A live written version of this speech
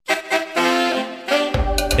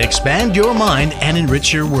Expand your mind and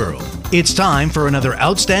enrich your world. It's time for another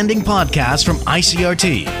outstanding podcast from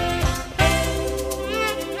ICRT.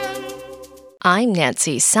 I'm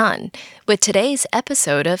Nancy Sun with today's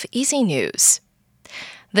episode of Easy News.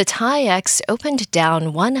 The Tai-Ex opened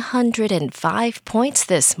down 105 points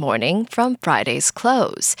this morning from Friday's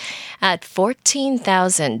close at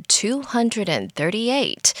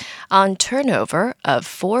 14,238 on turnover of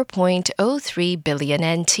 4.03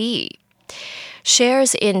 billion NT.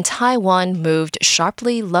 Shares in Taiwan moved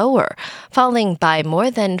sharply lower, falling by more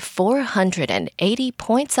than 480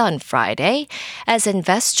 points on Friday as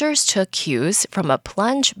investors took cues from a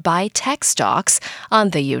plunge by tech stocks on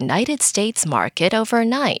the United States market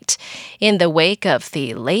overnight, in the wake of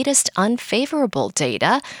the latest unfavorable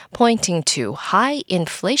data pointing to high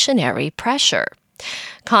inflationary pressure.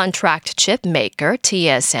 Contract chip maker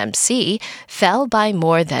TSMC fell by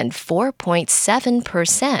more than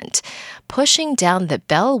 4.7%, pushing down the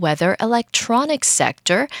bellwether electronics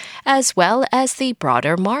sector as well as the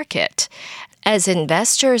broader market, as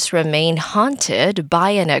investors remain haunted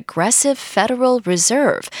by an aggressive Federal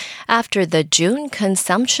Reserve after the June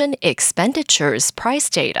consumption expenditures price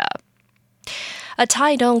data. A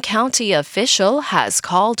Taidong County official has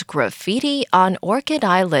called graffiti on Orchid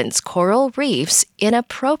Island's coral reefs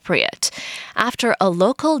inappropriate after a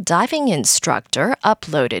local diving instructor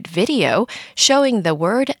uploaded video showing the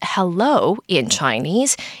word hello in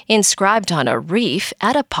Chinese inscribed on a reef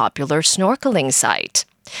at a popular snorkeling site.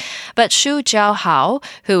 But Xu Jiaohao,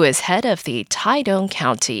 who is head of the Taidong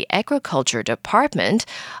County Agriculture Department,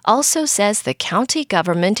 also says the county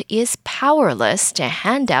government is powerless to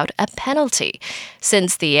hand out a penalty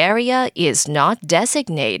since the area is not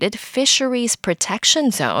designated Fisheries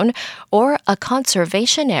Protection Zone or a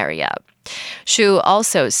conservation area. Xu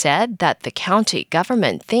also said that the county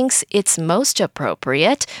government thinks it's most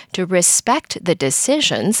appropriate to respect the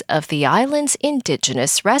decisions of the island's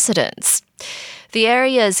indigenous residents. The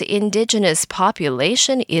area's indigenous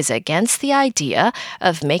population is against the idea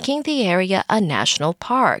of making the area a national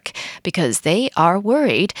park because they are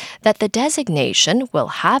worried that the designation will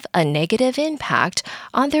have a negative impact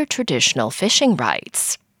on their traditional fishing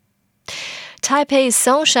rights. Taipei's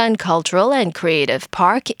Songshan Cultural and Creative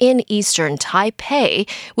Park in eastern Taipei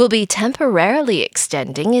will be temporarily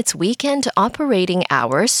extending its weekend operating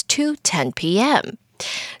hours to 10 p.m.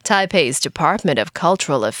 Taipei's Department of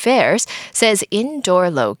Cultural Affairs says indoor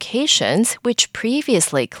locations, which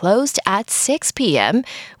previously closed at 6 p.m.,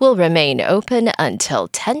 will remain open until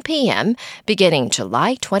 10 p.m. beginning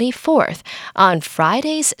July 24th on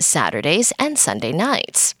Fridays, Saturdays, and Sunday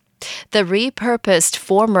nights. The repurposed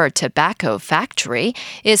former tobacco factory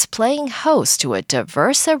is playing host to a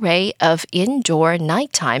diverse array of indoor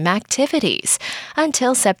nighttime activities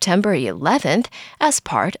until September 11th as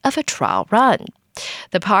part of a trial run.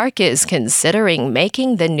 The park is considering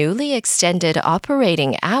making the newly extended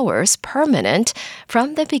operating hours permanent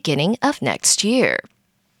from the beginning of next year.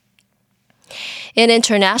 In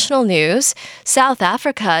international news, South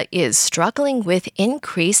Africa is struggling with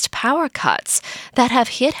increased power cuts that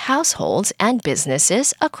have hit households and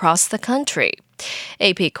businesses across the country.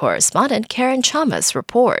 AP correspondent Karen Chamas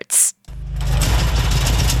reports.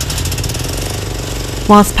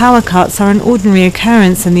 Whilst power cuts are an ordinary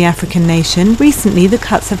occurrence in the African nation, recently the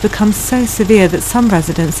cuts have become so severe that some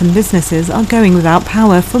residents and businesses are going without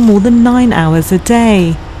power for more than 9 hours a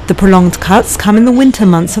day. The prolonged cuts come in the winter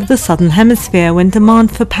months of the Southern Hemisphere when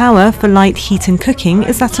demand for power for light heat and cooking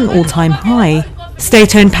is at an all-time high.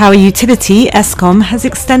 State-owned power utility Eskom has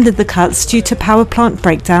extended the cuts due to power plant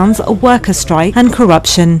breakdowns, a worker strike and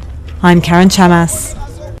corruption. I'm Karen Chamas.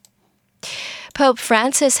 Pope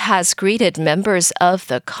Francis has greeted members of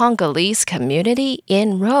the Congolese community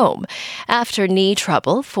in Rome after knee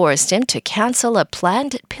trouble forced him to cancel a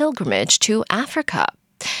planned pilgrimage to Africa.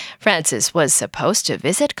 Francis was supposed to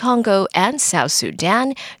visit Congo and South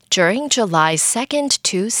Sudan during July 2nd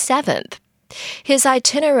to 7th. His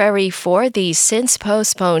itinerary for the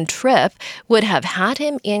since-postponed trip would have had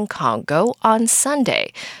him in Congo on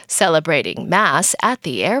Sunday, celebrating Mass at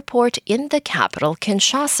the airport in the capital,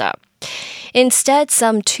 Kinshasa. Instead,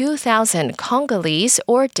 some 2,000 Congolese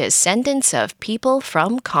or descendants of people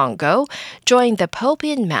from Congo joined the Pope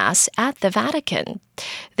in Mass at the Vatican.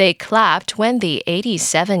 They clapped when the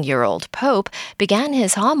 87-year-old Pope began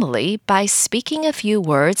his homily by speaking a few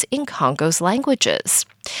words in Congo's languages.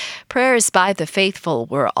 Prayers by the faithful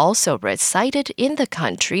were also recited in the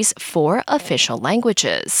country's 4 official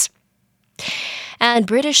languages. And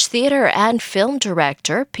British theatre and film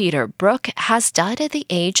director Peter Brook has died at the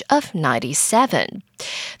age of 97.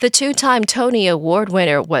 The two-time Tony Award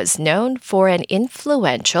winner was known for an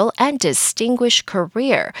influential and distinguished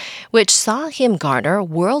career, which saw him garner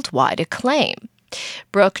worldwide acclaim.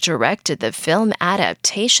 Brook directed the film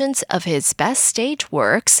adaptations of his best stage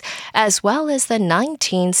works, as well as the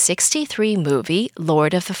 1963 movie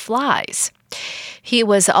Lord of the Flies. He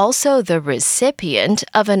was also the recipient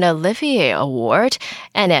of an Olivier Award,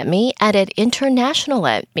 an Emmy, and an International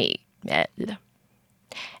Emmy.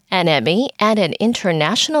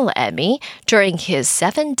 During his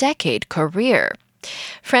 7-decade career.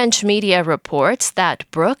 French media reports that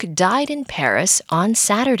Brook died in Paris on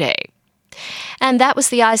Saturday. And that was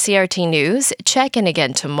the ICRT News. Check in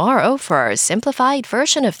again tomorrow for our simplified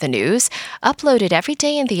version of the news, uploaded every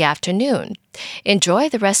day in the afternoon. Enjoy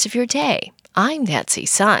the rest of your day. I'm Nancy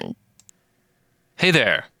Sun. Hey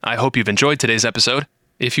there. I hope you've enjoyed today's episode.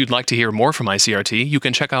 If you'd like to hear more from ICRT, you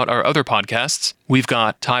can check out our other podcasts. We've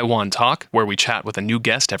got Taiwan Talk, where we chat with a new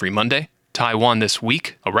guest every Monday, Taiwan This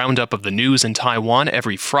Week, a roundup of the news in Taiwan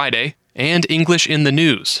every Friday, and English in the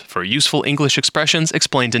News, for useful English expressions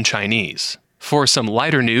explained in Chinese. For some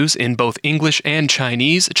lighter news in both English and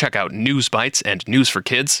Chinese, check out News Bites and News for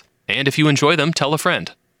Kids. And if you enjoy them, tell a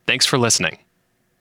friend. Thanks for listening.